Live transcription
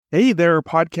Hey there,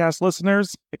 podcast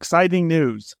listeners. Exciting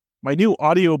news. My new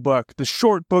audiobook, The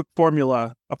Short Book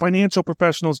Formula, A Financial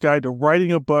Professional's Guide to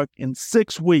Writing a Book in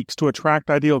 6 Weeks to Attract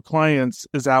Ideal Clients,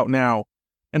 is out now.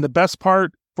 And the best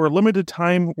part, for a limited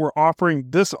time, we're offering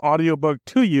this audiobook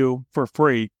to you for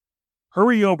free.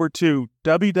 Hurry over to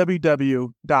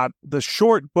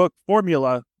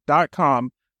www.theshortbookformula.com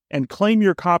and claim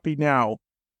your copy now.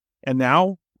 And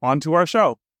now, on to our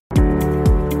show.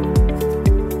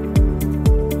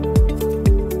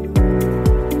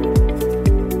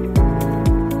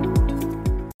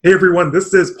 Hey everyone,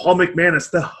 this is Paul McManus,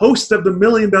 the host of the $1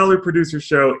 Million Producer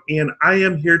Show, and I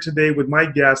am here today with my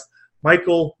guest,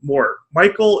 Michael Moore.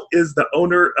 Michael is the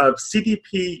owner of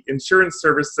CDP Insurance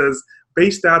Services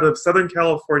based out of Southern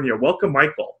California. Welcome,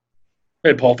 Michael.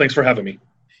 Hey, Paul. Thanks for having me.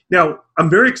 Now, I'm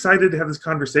very excited to have this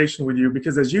conversation with you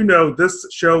because, as you know, this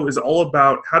show is all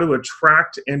about how to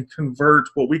attract and convert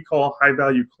what we call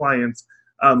high-value clients,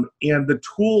 and the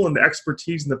tool and the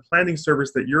expertise and the planning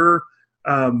service that you're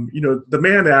the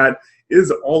man at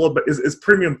is all about is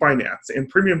premium finance, and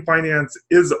premium finance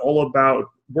is all about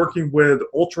working with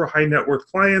ultra high net worth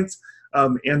clients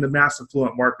and the mass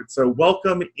affluent market. So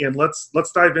welcome, and let's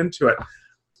dive into it.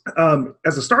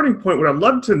 As a starting point, what I'd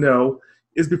love to know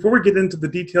is, before we get into the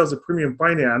details of premium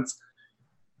finance,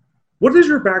 what is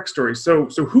your backstory? So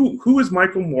who is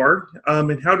Michael Moore,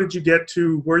 and how did you get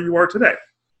to where you are today?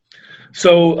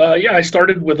 So, I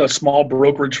started with a small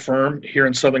brokerage firm here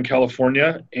in Southern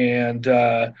California, and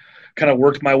kind of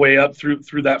worked my way up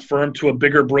through that firm to a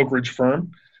bigger brokerage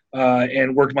firm,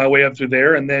 and worked my way up through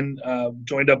there, and then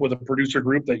joined up with a producer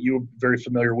group that you're very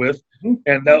familiar with. Mm-hmm.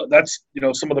 And that's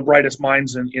some of the brightest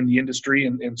minds in the industry,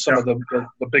 and some of the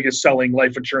biggest selling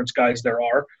life insurance guys there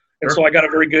are. And so I got a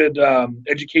very good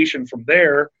education from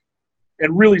there,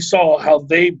 and really saw how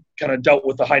they kind of dealt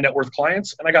with the high net worth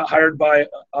clients. And I got hired by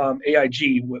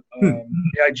AIG,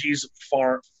 AIG's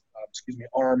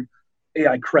arm,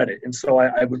 AI Credit. And so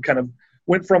I would kind of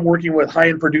went from working with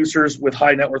high-end producers with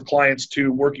high net worth clients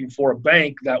to working for a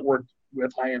bank that worked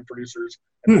with high-end producers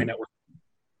and high net worth.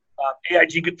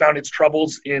 AIG found its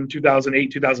troubles in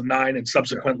 2008, 2009, and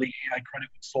subsequently AI Credit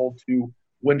was sold to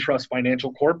Wintrust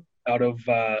Financial Corp out of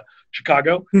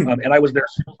Chicago. And I was their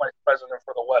sales vice president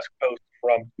for the West Coast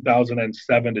from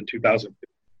 2007 to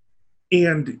 2015.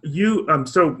 And you,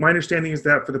 so my understanding is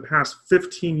that for the past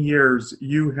 15 years,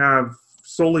 you have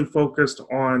solely focused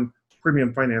on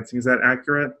premium financing. Is that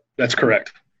accurate? That's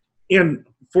correct. And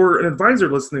for an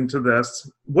advisor listening to this,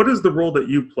 what is the role that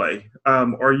you play?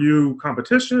 Are you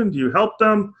competition? Do you help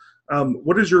them?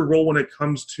 What is your role when it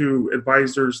comes to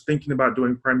advisors thinking about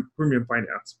doing premium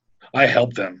finance? I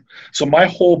help them. So my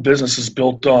whole business is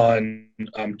built on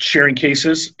sharing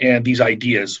cases and these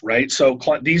ideas, right? So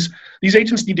these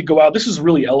agents need to go out. This is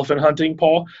really elephant hunting,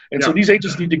 Paul. And so these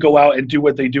agents need to go out and do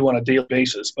what they do on a daily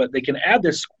basis. But they can add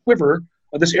this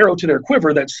arrow to their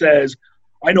quiver that says,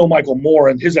 I know Michael Moore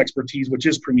and his expertise, which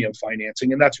is premium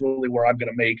financing. And that's really where I'm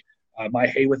going to make my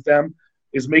hay with them,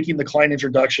 is making the client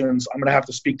introductions. I'm going to have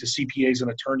to speak to CPAs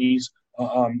and attorneys,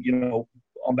 on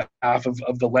behalf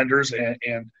of the lenders,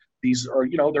 and these are,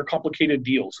 they're complicated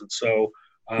deals. And so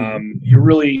you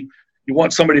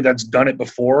want somebody that's done it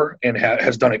before and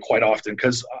has done it quite often,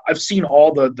 because I've seen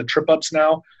all the trip ups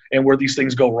now and where these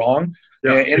things go wrong.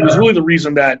 Yeah. And it was really the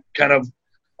reason that the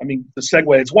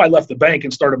segue, it's why I left the bank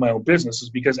and started my own business, is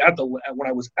because when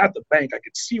I was at the bank, I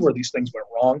could see where these things went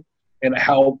wrong, and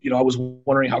how, I was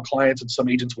wondering how clients and some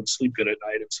agents would sleep good at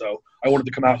night. And so I wanted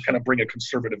to come out and kind of bring a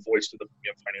conservative voice to the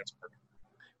premium finance market.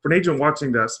 For an agent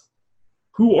watching this,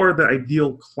 who are the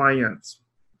ideal clients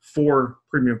for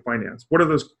premium finance? What are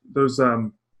those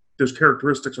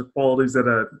characteristics or qualities that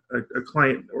a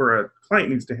client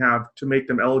needs to have to make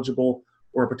them eligible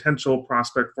or a potential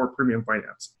prospect for premium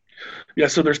finance? Yeah,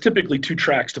 so there's typically 2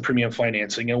 tracks to premium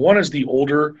financing, and one is the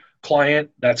older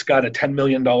client that's got a $10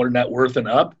 million net worth and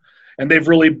up, and they've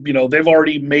really, they've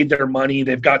already made their money,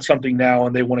 they've got something now,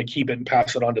 and they want to keep it and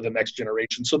pass it on to the next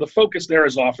generation. So the focus there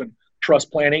is often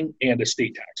trust planning and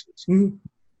estate taxes. Mm-hmm.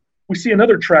 We see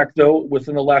another track, though,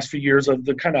 within the last few years, of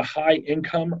the kind of high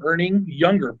income earning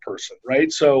younger person,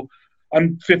 right? So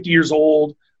I'm 50 years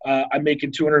old. I'm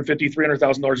making $250,000,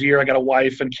 $300,000 a year. I got a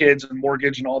wife and kids and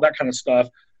mortgage and all that kind of stuff.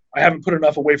 I haven't put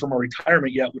enough away for my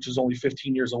retirement yet, which is only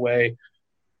 15 years away.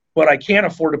 But I can't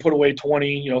afford to put away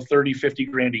 20, 30, 50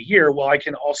 grand a year. Well, I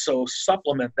can also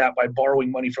supplement that by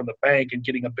borrowing money from the bank and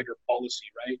getting a bigger policy,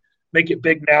 right? Make it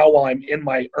big now while I'm in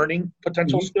my earning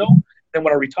potential still. Then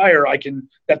when I retire,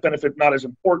 that benefit not as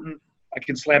important. I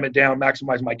can slam it down,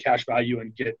 maximize my cash value,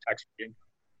 and get tax-free income.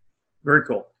 Very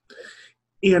cool.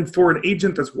 And for an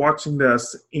agent that's watching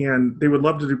this and they would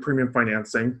love to do premium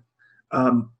financing,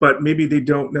 but maybe they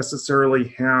don't necessarily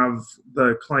have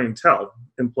the clientele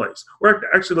in place. Or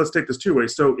actually, let's take this two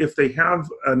ways. So if they have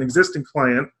an existing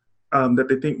client that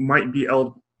they think might be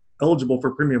eligible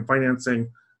for premium financing,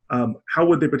 how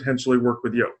would they potentially work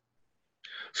with you?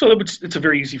 So it's a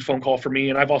very easy phone call for me,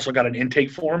 and I've also got an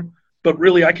intake form. But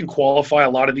really, I can qualify a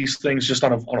lot of these things just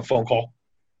on a phone call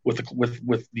with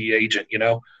the agent.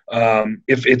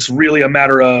 If it's really a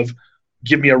matter of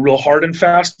give me a real hard and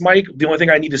fast, Mike, the only thing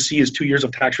I need to see is 2 years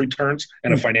of tax returns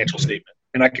and a financial statement,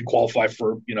 and I can qualify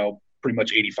for pretty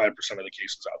much 85% of the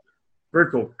cases out there.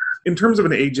 Very cool. In terms of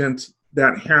an agent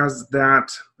that has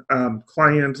that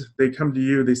client, they come to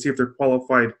you, they see if they're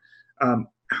qualified.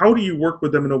 How do you work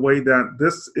with them in a way that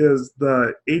this is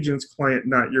the agent's client,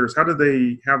 not yours? How do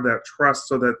they have that trust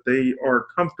so that they are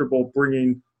comfortable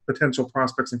bringing potential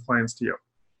prospects and clients to you?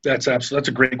 That's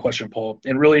a great question, Paul.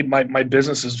 And really, my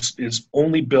business is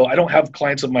only built. I don't have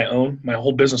clients of my own. My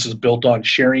whole business is built on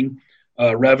sharing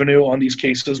revenue on these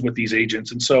cases with these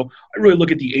agents. And so I really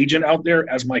look at the agent out there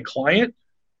as my client,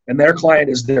 and their client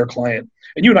is their client.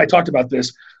 And you and I talked about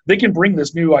this. They can bring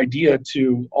this new idea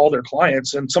to all their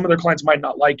clients, and some of their clients might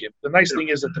not like it. The nice thing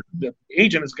is that the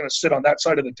agent is going to sit on that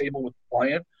side of the table with the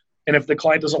client. And if the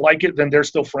client doesn't like it, then they're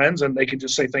still friends, and they can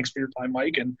just say, thanks for your time,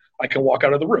 Mike, and I can walk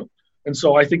out of the room. And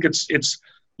so I think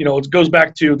it goes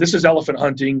back to, this is elephant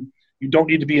hunting. You don't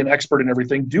need to be an expert in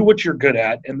everything. Do what you're good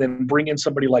at, and then bring in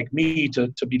somebody like me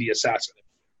to be the assassin.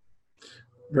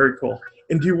 Very cool.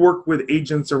 And do you work with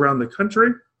agents around the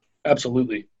country?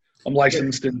 Absolutely. I'm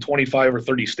licensed in 25 or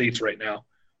 30 states right now.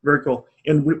 Very cool.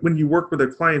 And when you work with a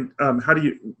client,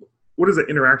 what does the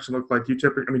interaction look like? Do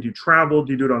you travel?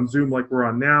 Do you do it on Zoom like we're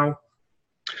on now?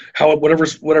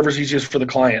 Whatever's easiest for the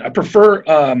client. I prefer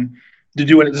to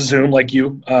do it at Zoom like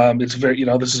you. It's very,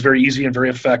 this is very easy and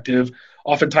very effective.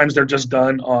 Oftentimes they're just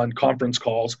done on conference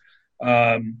calls.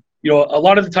 A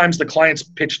lot of the times the clients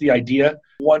pitch the idea.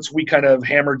 Once we kind of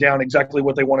hammer down exactly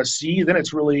what they want to see, then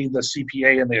it's really the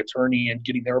CPA and the attorney and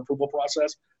getting their approval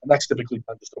process. And that's typically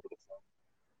done just over the phone.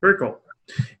 Very cool.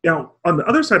 Now, on the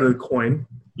other side of the coin,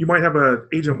 you might have an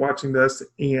agent watching this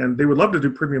and they would love to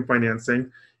do premium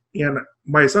financing. And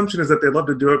my assumption is that they love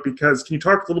to do it because, can you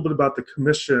talk a little bit about the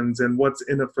commissions and what's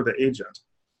in it for the agent?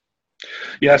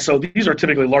 Yeah, so these are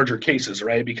typically larger cases,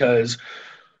 right? Because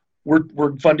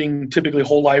we're funding typically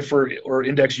whole life or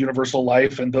index universal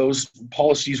life, and those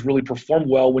policies really perform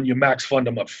well when you max fund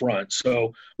them up front.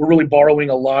 So we're really borrowing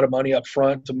a lot of money up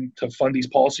front to fund these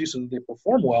policies so that they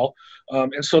perform well.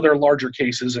 And so they're larger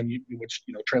cases, and which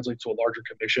translates to a larger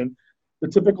commission. The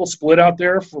typical split out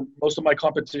there for most of my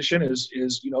competition is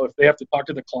if they have to talk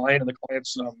to the client and the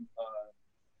client's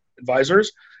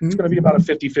advisors, it's going to be about a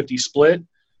 50-50 split.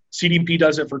 CDP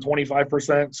does it for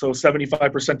 25%, so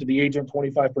 75% to the agent,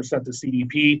 25% to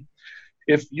CDP.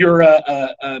 If you're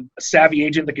a savvy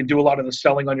agent that can do a lot of the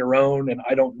selling on your own and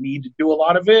I don't need to do a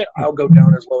lot of it, I'll go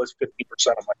down as low as 50%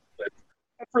 of my split.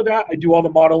 And for that, I do all the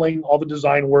modeling, all the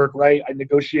design work, right? I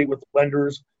negotiate with the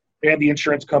lenders and the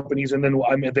insurance companies, and then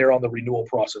I'm there on the renewal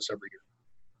process every year.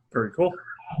 Very cool.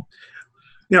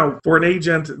 Now, for an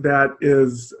agent that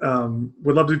is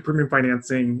would love to do premium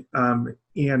financing,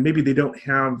 and maybe they don't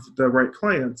have the right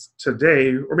clients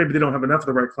today, or maybe they don't have enough of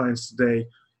the right clients today,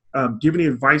 do you have any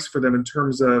advice for them in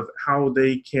terms of how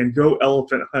they can go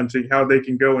elephant hunting, how they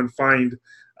can go and find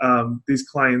these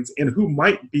clients, and who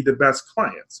might be the best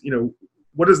clients?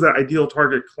 What is the ideal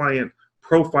target client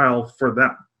profile for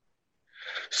them?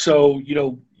 So,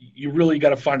 you really got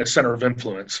to find a center of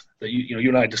influence that you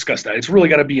and I discussed that. It's really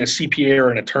got to be a CPA or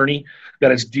an attorney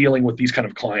that is dealing with these kind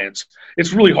of clients.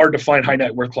 It's really hard to find high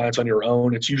net worth clients on your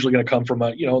own. It's usually going to come from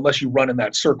unless you run in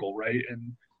that circle, right?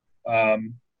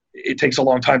 And it takes a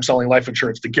long time selling life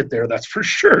insurance to get there. That's for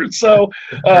sure. So,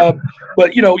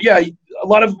 but a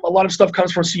lot of stuff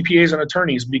comes from CPAs and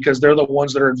attorneys because they're the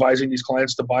ones that are advising these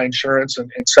clients to buy insurance and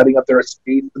setting up their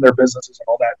estate and their businesses and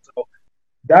all that. So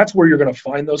that's where you're going to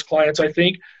find those clients, I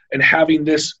think. And having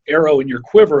this arrow in your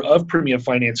quiver of premium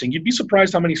financing, you'd be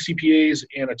surprised how many CPAs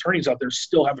and attorneys out there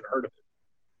still haven't heard of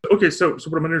it. Okay, so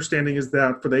what I'm understanding is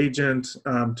that for the agent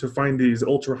to find these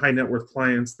ultra high net worth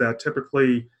clients, that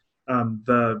typically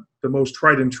the most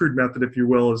tried and true method, if you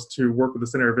will, is to work with a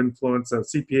center of influence, a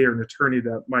CPA or an attorney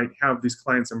that might have these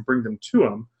clients and bring them to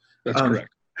them. That's correct.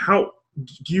 How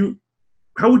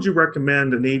would you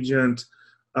recommend an agent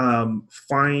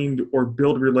find or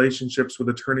build relationships with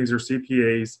attorneys or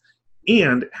CPAs,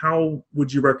 and how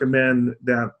would you recommend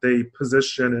that they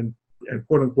position and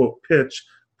quote unquote pitch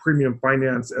premium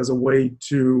finance as a way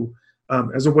to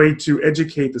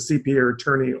educate the CPA or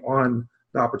attorney on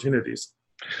the opportunities?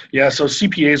 Yeah, so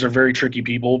CPAs are very tricky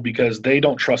people because they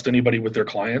don't trust anybody with their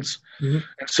clients. Mm-hmm.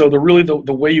 And so the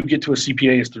way you get to a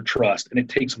CPA is through trust. And it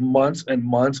takes months and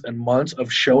months and months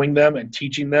of showing them and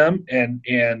teaching them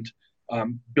and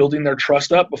building their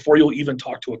trust up before you'll even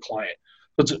talk to a client.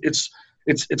 So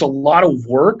it's a lot of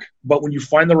work, but when you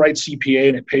find the right CPA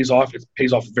and it pays off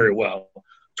very well.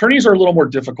 Attorneys are a little more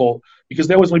difficult because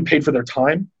they always only paid for their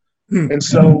time. Mm-hmm. And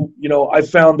so, I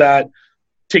found that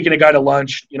taking a guy to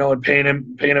lunch, and paying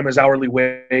him his hourly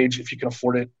wage if you can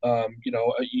afford it.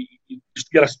 You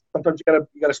just sometimes you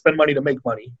gotta spend money to make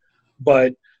money,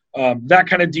 but that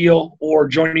kind of deal, or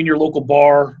joining your local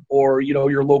bar or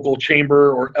your local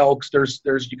chamber or Elks. There's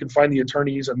you can find the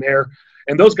attorneys in there,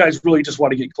 and those guys really just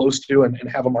want to get close to and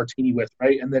have a martini with,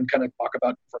 right, and then kind of talk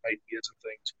about different ideas and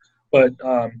things. But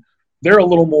they're a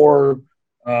little more.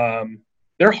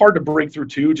 They're hard to break through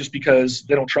too, just because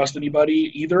they don't trust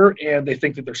anybody either, and they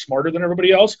think that they're smarter than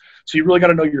everybody else. So you really got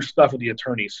to know your stuff with the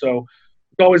attorney. So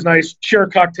it's always nice, share a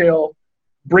cocktail,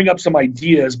 bring up some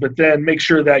ideas, but then make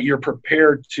sure that you're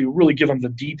prepared to really give them the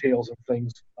details and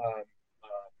things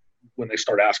when they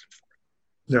start asking for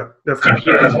it. Yeah,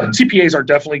 definitely. CPAs are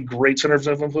definitely great centers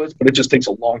of influence, but it just takes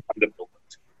a long time to build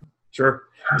them. Sure.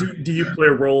 Do you play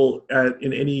a role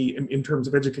in terms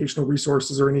of educational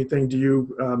resources or anything? Do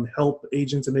you help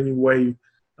agents in any way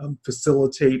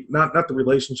facilitate not the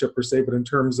relationship per se, but in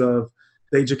terms of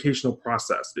the educational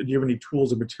process? Do you have any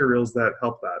tools or materials that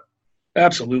help that?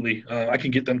 Absolutely. I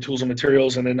can get them tools and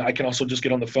materials, and then I can also just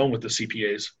get on the phone with the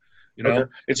CPAs. Okay.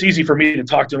 It's easy for me to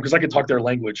talk to them because I can talk their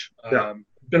language.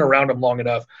 Been around them long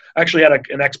enough. I actually had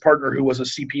an ex-partner who was a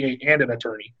CPA and an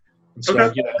attorney. And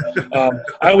so,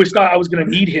 I always thought I was going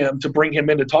to need him to bring him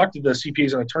in to talk to the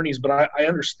CPAs and attorneys, but I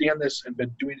understand this and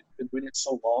been doing it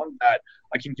so long that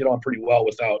I can get on pretty well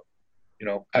without,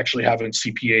 actually having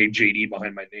CPA JD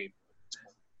behind my name.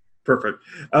 Perfect.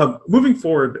 Moving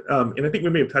forward, and I think we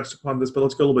may have touched upon this, but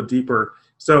let's go a little bit deeper.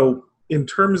 So in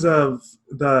terms of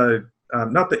the,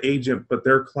 not the agent, but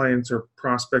their clients or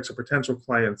prospects or potential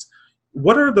clients,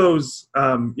 what are those,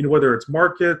 whether it's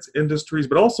markets, industries,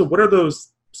 but also what are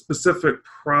those specific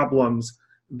problems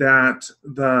that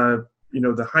the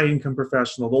high income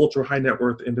professional, the ultra high net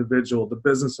worth individual, the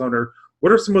business owner,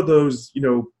 what are some of those,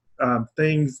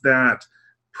 things that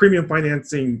premium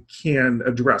financing can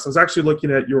address? I was actually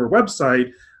looking at your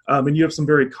website, and you have some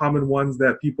very common ones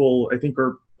that people, I think,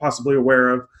 are possibly aware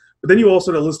of. But then you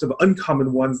also have a list of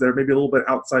uncommon ones that are maybe a little bit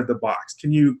outside the box.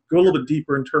 Can you go a little bit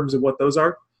deeper in terms of what those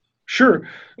are? Sure.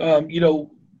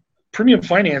 Premium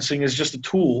financing is just a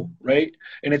tool, right?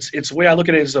 And it's the way I look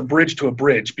at it is a bridge to a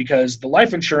bridge, because the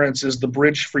life insurance is the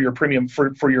bridge for your premium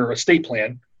for your estate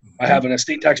plan. I have an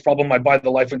estate tax problem. I buy the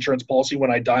life insurance policy. When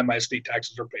I die, my estate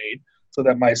taxes are paid so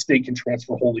that my estate can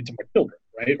transfer wholly to my children,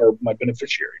 right? Or my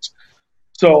beneficiaries.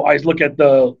 So I look at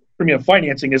the premium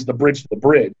financing as the bridge to the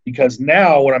bridge, because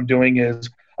now what I'm doing is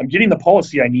I'm getting the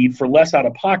policy I need for less out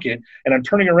of pocket, and I'm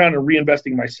turning around and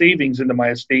reinvesting my savings into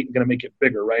my estate and going to make it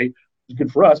bigger, right? It's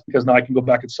good for us because now I can go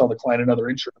back and sell the client another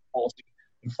insurance policy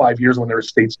in 5 years when their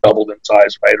estate's doubled in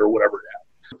size, right, or whatever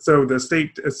it has. So the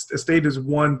estate is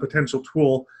one potential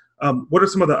tool. What are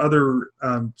some of the other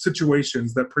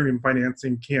situations that premium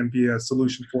financing can be a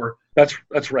solution for? That's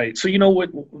right. So what?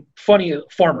 Funny,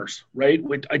 farmers, right?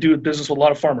 I do business with a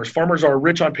lot of farmers. Farmers are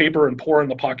rich on paper and poor in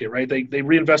the pocket, right? They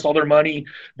reinvest all their money.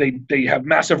 They have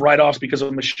massive write-offs because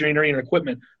of machinery and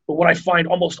equipment. But what I find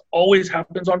almost always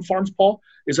happens on farms, Paul,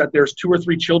 is that there's 2 or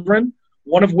 3 children,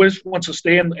 one of which wants to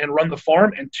stay and run the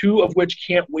farm, and 2 of which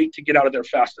can't wait to get out of there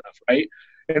fast enough, right?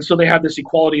 And so they have this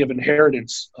equality of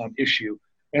inheritance issue.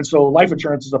 And so life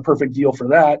insurance is a perfect deal for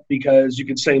that, because you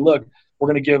could say, look, we're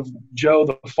going to give Joe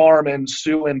the farm and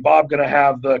Sue and Bob going to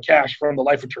have the cash from the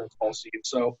life insurance policy. And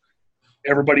so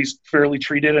everybody's fairly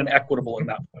treated and equitable in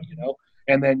that point,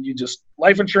 And then you just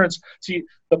life insurance. See,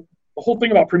 the whole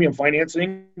thing about premium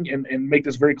financing, and make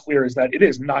this very clear, is that it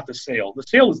is not the sale. The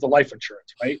sale is the life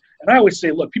insurance, right? And I always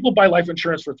say, look, people buy life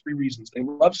insurance for 3 reasons. They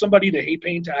love somebody, they hate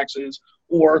paying taxes,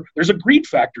 or there's a greed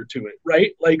factor to it,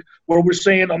 right? Like where we're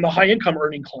saying on the high income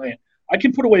earning client, I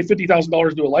can put away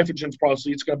 $50,000 to a life insurance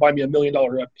policy. It's going to buy me $1 million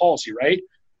policy, right?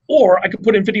 Or I could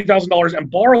put in $50,000 and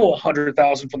borrow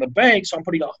 $100,000 from the bank. So I'm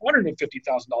putting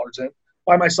 $150,000 in,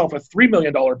 buy myself a $3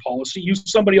 million policy, use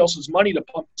somebody else's money to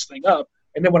pump this thing up.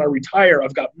 And then when I retire,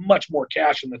 I've got much more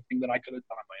cash in the thing than I could have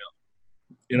done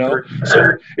on my own,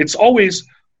 So it's always,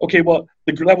 okay, well,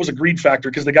 that was a greed factor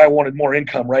because the guy wanted more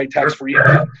income, right? Tax-free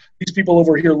income. These people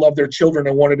over here love their children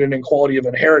and wanted an equality of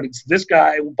inheritance. This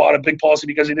guy bought a big policy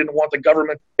because he didn't want the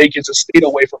government to take his estate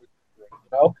away from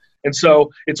him, And so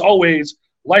it's always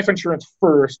life insurance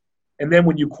first, And then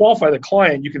when you qualify the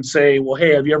client, you can say, well,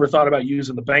 hey, have you ever thought about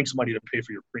using the bank's money to pay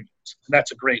for your premiums? And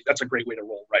that's a great way to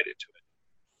roll right into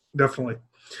it. Definitely.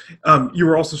 You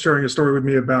were also sharing a story with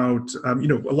me about, a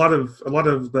lot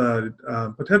of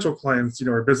the potential clients,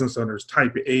 are business owners,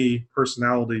 type A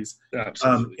personalities.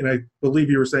 Absolutely. And I believe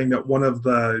you were saying that one of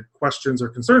the questions or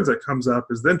concerns that comes up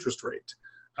is the interest rate.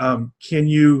 Can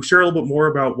you share a little bit more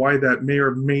about why that may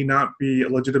or may not be a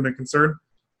legitimate concern?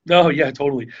 No, yeah,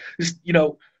 totally.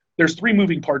 There's three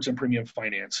moving parts in premium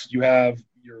finance. You have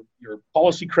your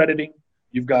policy crediting,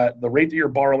 you've got the rate that you're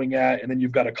borrowing at, and then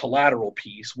you've got a collateral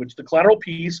piece, which the collateral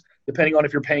piece, depending on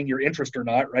if you're paying your interest or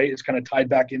not, right, it's kind of tied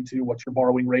back into what's your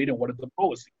borrowing rate and what does the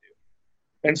policy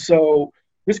do. And so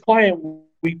this client,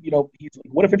 he's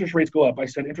like, what if interest rates go up? I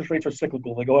said, interest rates are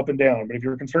cyclical. They go up and down. But if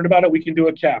you're concerned about it, we can do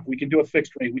a cap. We can do a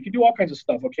fixed rate. We can do all kinds of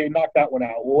stuff. Okay, knock that one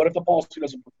out. Well, what if the policy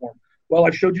doesn't perform? Well,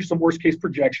 I've showed you some worst case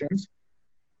projections.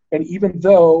 And even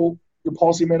though your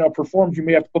policy may not perform, you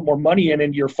may have to put more money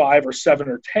in year 5 or 7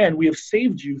 or 10. We have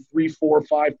saved you $3, $4,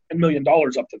 $5, $10 million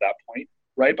up to that point,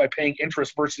 right? By paying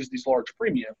interest versus these large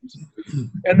premiums.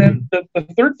 And then the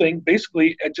third thing,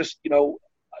 basically, it just, he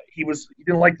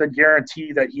didn't like the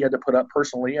guarantee that he had to put up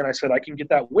personally. And I said, I can get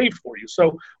that waived for you.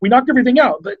 So we knocked everything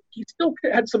out, but he still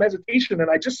had some hesitation. And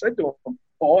I just said to him,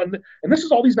 Paul, and this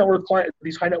is all these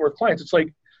these high net worth clients. It's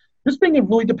like, this thing, it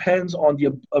really depends on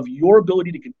your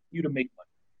ability to continue to make money.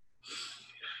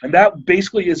 And that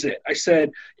basically is it. I said,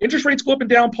 interest rates go up and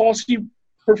down, policy,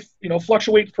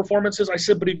 fluctuate performances. I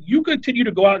said, but if you continue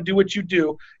to go out and do what you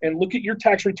do and look at your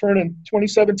tax return in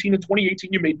 2017 and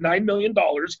 2018, you made $9 million.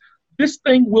 This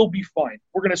thing will be fine.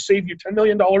 We're going to save you $10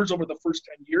 million over the first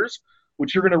 10 years,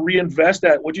 which you're going to reinvest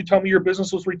at. Would you tell me your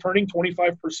business was returning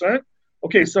 25%?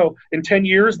 Okay, so in 10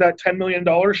 years, that $10 million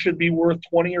should be worth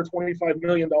 $20 or $25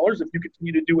 million if you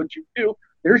continue to do what you do.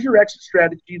 There's your exit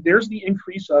strategy. There's the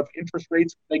increase of interest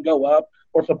rates if they go up,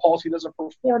 or if the policy doesn't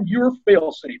perform, you're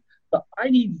fail-safe. But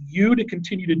I need you to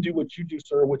continue to do what you do,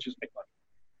 sir, which is make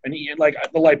money. And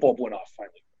the light bulb went off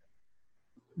finally.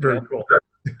 Very cool.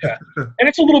 Yeah, and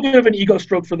it's a little bit of an ego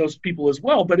stroke for those people as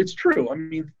well, but it's true. I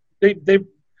mean,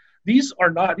 these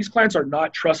clients are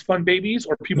not trust fund babies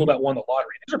or people that won the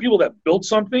lottery. These are people that built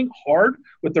something hard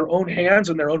with their own hands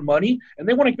and their own money, and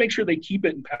they want to make sure they keep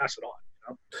it and pass it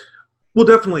on. Well,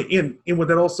 definitely. And what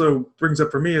that also brings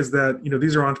up for me is that,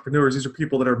 these are entrepreneurs. These are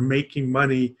people that are making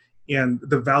money, and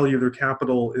the value of their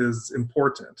capital is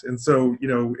important. And so,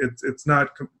 it's not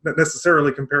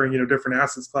necessarily comparing, different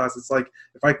assets class. It's like,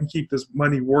 if I can keep this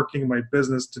money working in my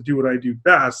business to do what I do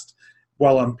best,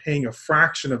 while I'm paying a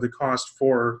fraction of the cost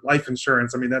for life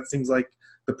insurance, I mean, that seems like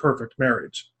the perfect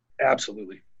marriage.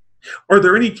 Absolutely. Are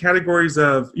there any categories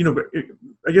of,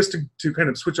 I guess to kind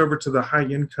of switch over to the high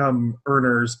income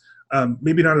earners,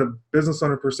 maybe not a business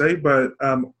owner per se, but,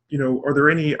 are there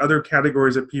any other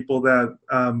categories of people that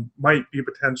might be a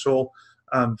potential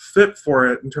fit for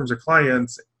it in terms of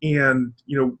clients? And,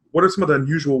 what are some of the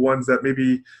unusual ones that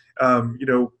maybe,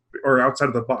 are outside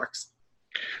of the box?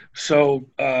 So,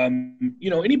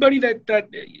 anybody that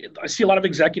I see a lot of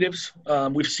executives,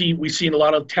 we've seen a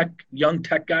lot of young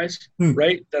tech guys,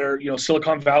 right? That are,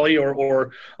 Silicon Valley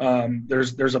or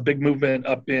there's a big movement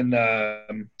up in,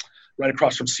 right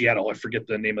across from Seattle. I forget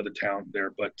the name of the town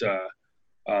there, but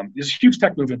there's a huge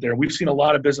tech movement there. We've seen a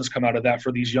lot of business come out of that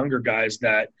for these younger guys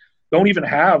that don't even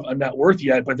have a net worth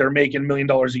yet, but they're making $1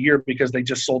 million a year because they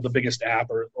just sold the biggest app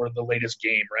or the latest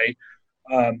game, right?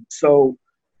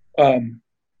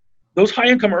 Those high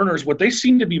income earners, what they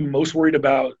seem to be most worried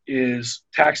about is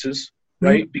taxes,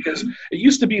 right? Mm-hmm. Because it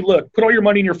used to be, look, put all your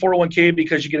money in your 401k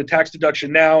because you get a tax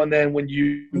deduction now, and then when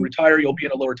you retire, you'll be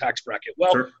in a lower tax bracket.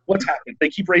 Well, sure. What's happened? They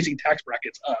keep raising tax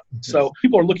brackets up. Yes. So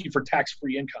people are looking for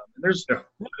tax-free income. And there's really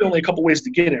only a couple ways to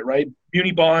get it, right?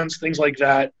 Muni bonds, things like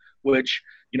that, which,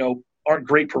 aren't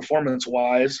great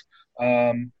performance-wise.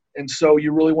 And so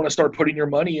you really want to start putting your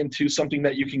money into something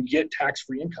that you can get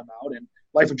tax-free income out, and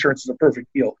life insurance is a perfect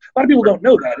deal. A lot of people don't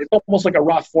know that. It's almost like a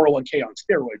Roth 401k on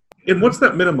steroids. And what's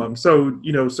that minimum? So,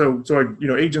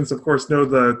 agents, of course, know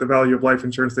the value of life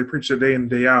insurance. They preach it day in,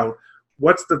 day out.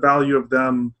 What's the value of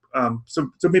them? So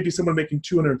maybe someone making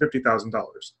 $250,000.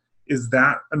 Is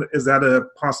that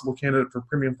a possible candidate for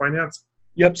premium finance?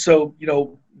 Yep. So,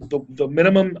 the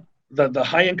minimum, the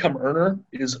high income earner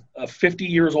is a 50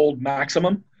 years old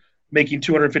maximum, making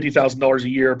 $250,000 a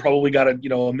year, probably got a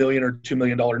 $1 million or $2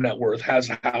 million net worth,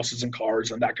 has houses and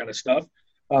cars and that kind of stuff.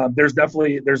 There's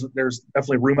definitely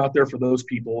room out there for those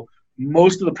people.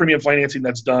 Most of the premium financing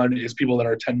that's done is people that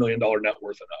are $10 million net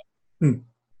worth and up.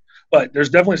 But there's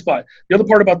definitely a spot. The other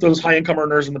part about those high income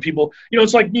earners and the people,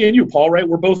 it's like me and you, Paul, right?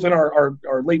 We're both in our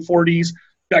late 40s.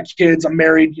 got kids, I'm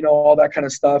married, all that kind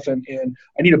of stuff. And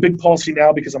I need a big policy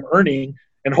now because I'm earning,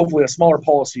 and hopefully a smaller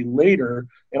policy later.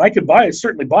 And I could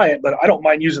certainly buy it, but I don't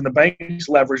mind using the bank's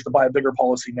leverage to buy a bigger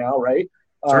policy now, right?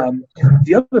 Sure.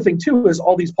 The other thing too is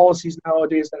all these policies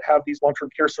nowadays that have these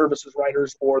long-term care services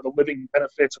riders or the living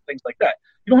benefits and things like that.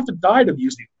 You don't have to die to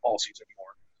use these policies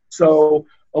anymore. So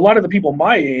a lot of the people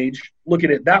my age look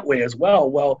at it that way as well.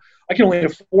 Well, I can only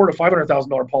afford a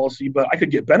 $500,000 policy, but I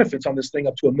could get benefits on this thing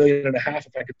up to $1.5 million if I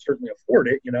could certainly afford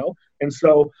it, And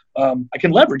so I can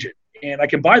leverage it, and I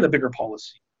can buy the bigger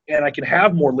policy, and I can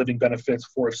have more living benefits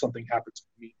for if something happens to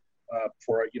me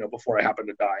before I happen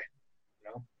to die.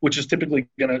 Which is typically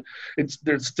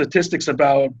there's statistics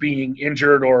about being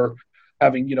injured or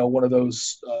having, one of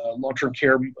those long-term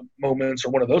care moments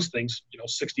or one of those things,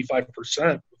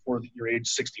 65% before you're age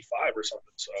 65 or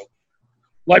something. So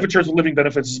life insurance with living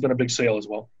benefits has been a big sale as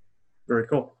well. Very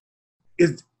cool.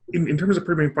 In terms of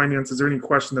premium finance, is there any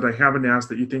question that I haven't asked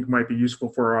that you think might be useful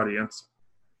for our audience?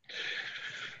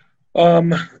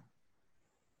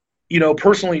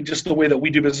 Personally, just the way that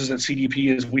we do business at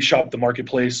CDP is we shop the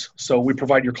marketplace. So we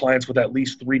provide your clients with at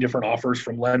least 3 different offers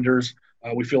from lenders.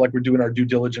 We feel like we're doing our due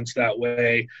diligence that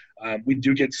way. We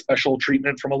do get special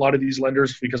treatment from a lot of these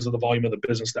lenders because of the volume of the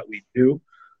business that we do.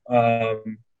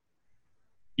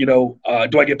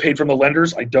 Do I get paid from the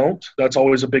lenders? I don't. That's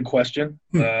always a big question.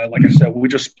 Like I said, we're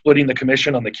just splitting the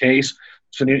commission on the case.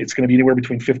 So it's going to be anywhere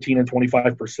between 15 and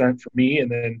 25% for me,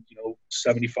 and then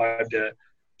 75 to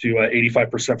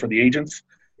 85% for the agents.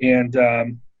 And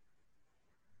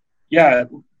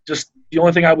just the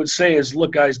only thing I would say is,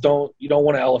 look, guys, you don't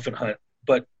want to elephant hunt,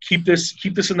 but keep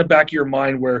this in the back of your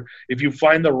mind where if you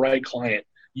find the right client,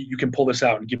 you can pull this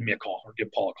out and give me a call or give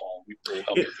Paul a call. We will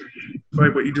help you.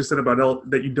 Right, what you just said about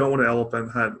that you don't want to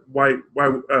elephant hunt. Why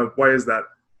is that?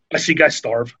 I see guys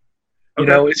starve.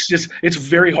 Okay. It's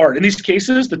very hard. In these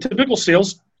cases, the typical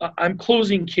sales, I'm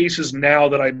closing cases now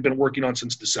that I've been working on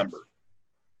since December.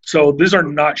 So these are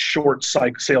not short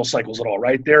sales cycles at all,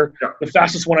 right? The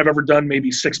fastest one I've ever done,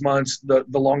 maybe 6 months. The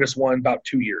longest one, about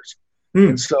 2 years.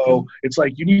 And so it's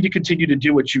like you need to continue to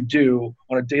do what you do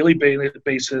on a daily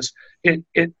basis. I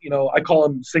call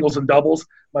them singles and doubles.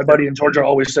 My buddy in Georgia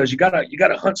always says you gotta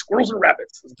hunt squirrels and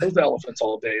rabbits as opposed to elephants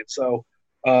all day. And so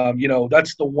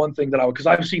that's the one thing that because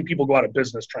I've seen people go out of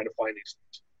business trying to find these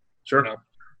things. Sure,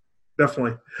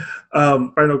 definitely.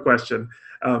 Final question.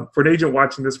 For an agent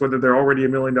watching this, whether they're already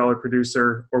 $1 million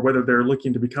producer or whether they're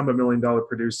looking to become $1 million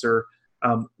producer,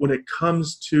 when it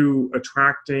comes to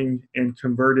attracting and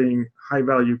converting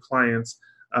high-value clients,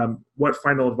 what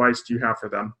final advice do you have for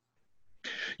them?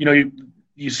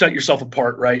 You set yourself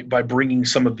apart, right, by bringing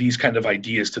some of these kind of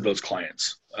ideas to those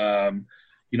clients.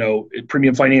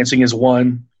 Premium financing is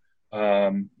one.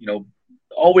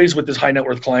 Always with this high net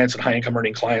worth clients and high income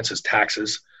earning clients is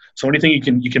taxes. So anything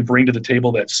you can bring to the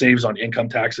table that saves on income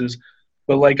taxes.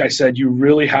 But like I said, you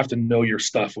really have to know your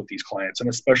stuff with these clients, and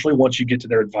especially once you get to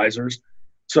their advisors.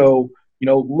 So,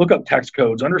 look up tax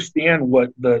codes, understand what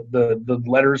the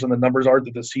letters and the numbers are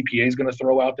that the CPA is going to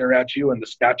throw out there at you, and the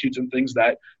statutes and things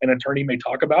that an attorney may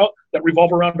talk about that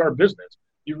revolve around our business.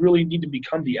 You really need to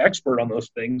become the expert on those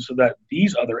things so that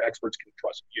these other experts can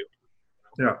trust you.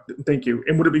 Yeah, thank you.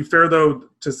 And would it be fair, though,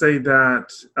 to say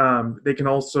that they can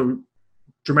also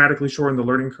dramatically shorten the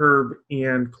learning curve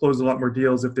and close a lot more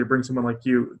deals if they bring someone like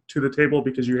you to the table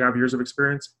because you have years of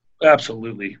experience?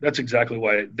 Absolutely. That's exactly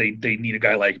why they need a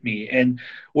guy like me. And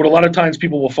what a lot of times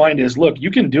people will find is, look,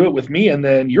 you can do it with me and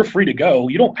then you're free to go.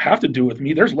 You don't have to do it with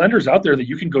me. There's lenders out there that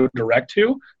you can go direct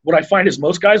to. What I find is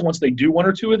most guys, once they do 1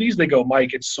 or 2 of these, they go,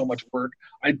 Mike, it's so much work.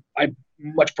 I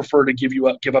much prefer to give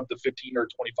up the 15 or 25%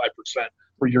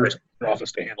 for your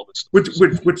office to handle this.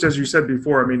 Which, as you said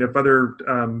before, I mean, if other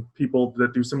people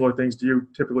that do similar things to you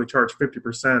typically charge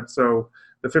 50%, so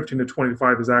the 15 to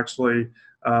 25 is actually,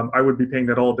 I would be paying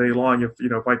that all day long if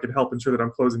I could help ensure that I'm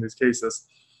closing these cases.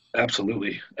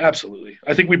 Absolutely. I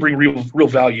think we bring real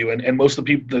value, and most of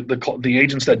the people, the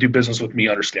agents that do business with me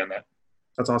understand that.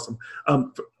 That's awesome.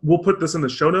 We'll put this in the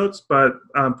show notes, but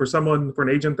for an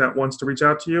agent that wants to reach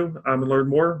out to you and learn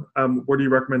more, where do you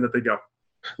recommend that they go?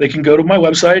 They can go to my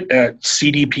website at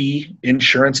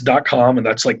cdpinsurance.com, and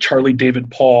that's like Charlie David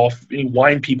Paul. Any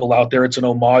wine people out there, it's an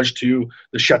homage to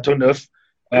the Chateauneuf,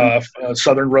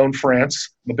 Southern Rhone, France.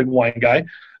 I'm a big wine guy.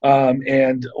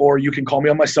 Or you can call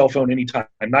me on my cell phone anytime,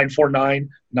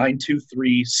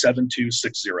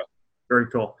 949-923-7260. Very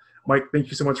cool. Mike, thank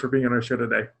you so much for being on our show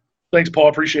today. Thanks, Paul.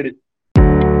 Appreciate it.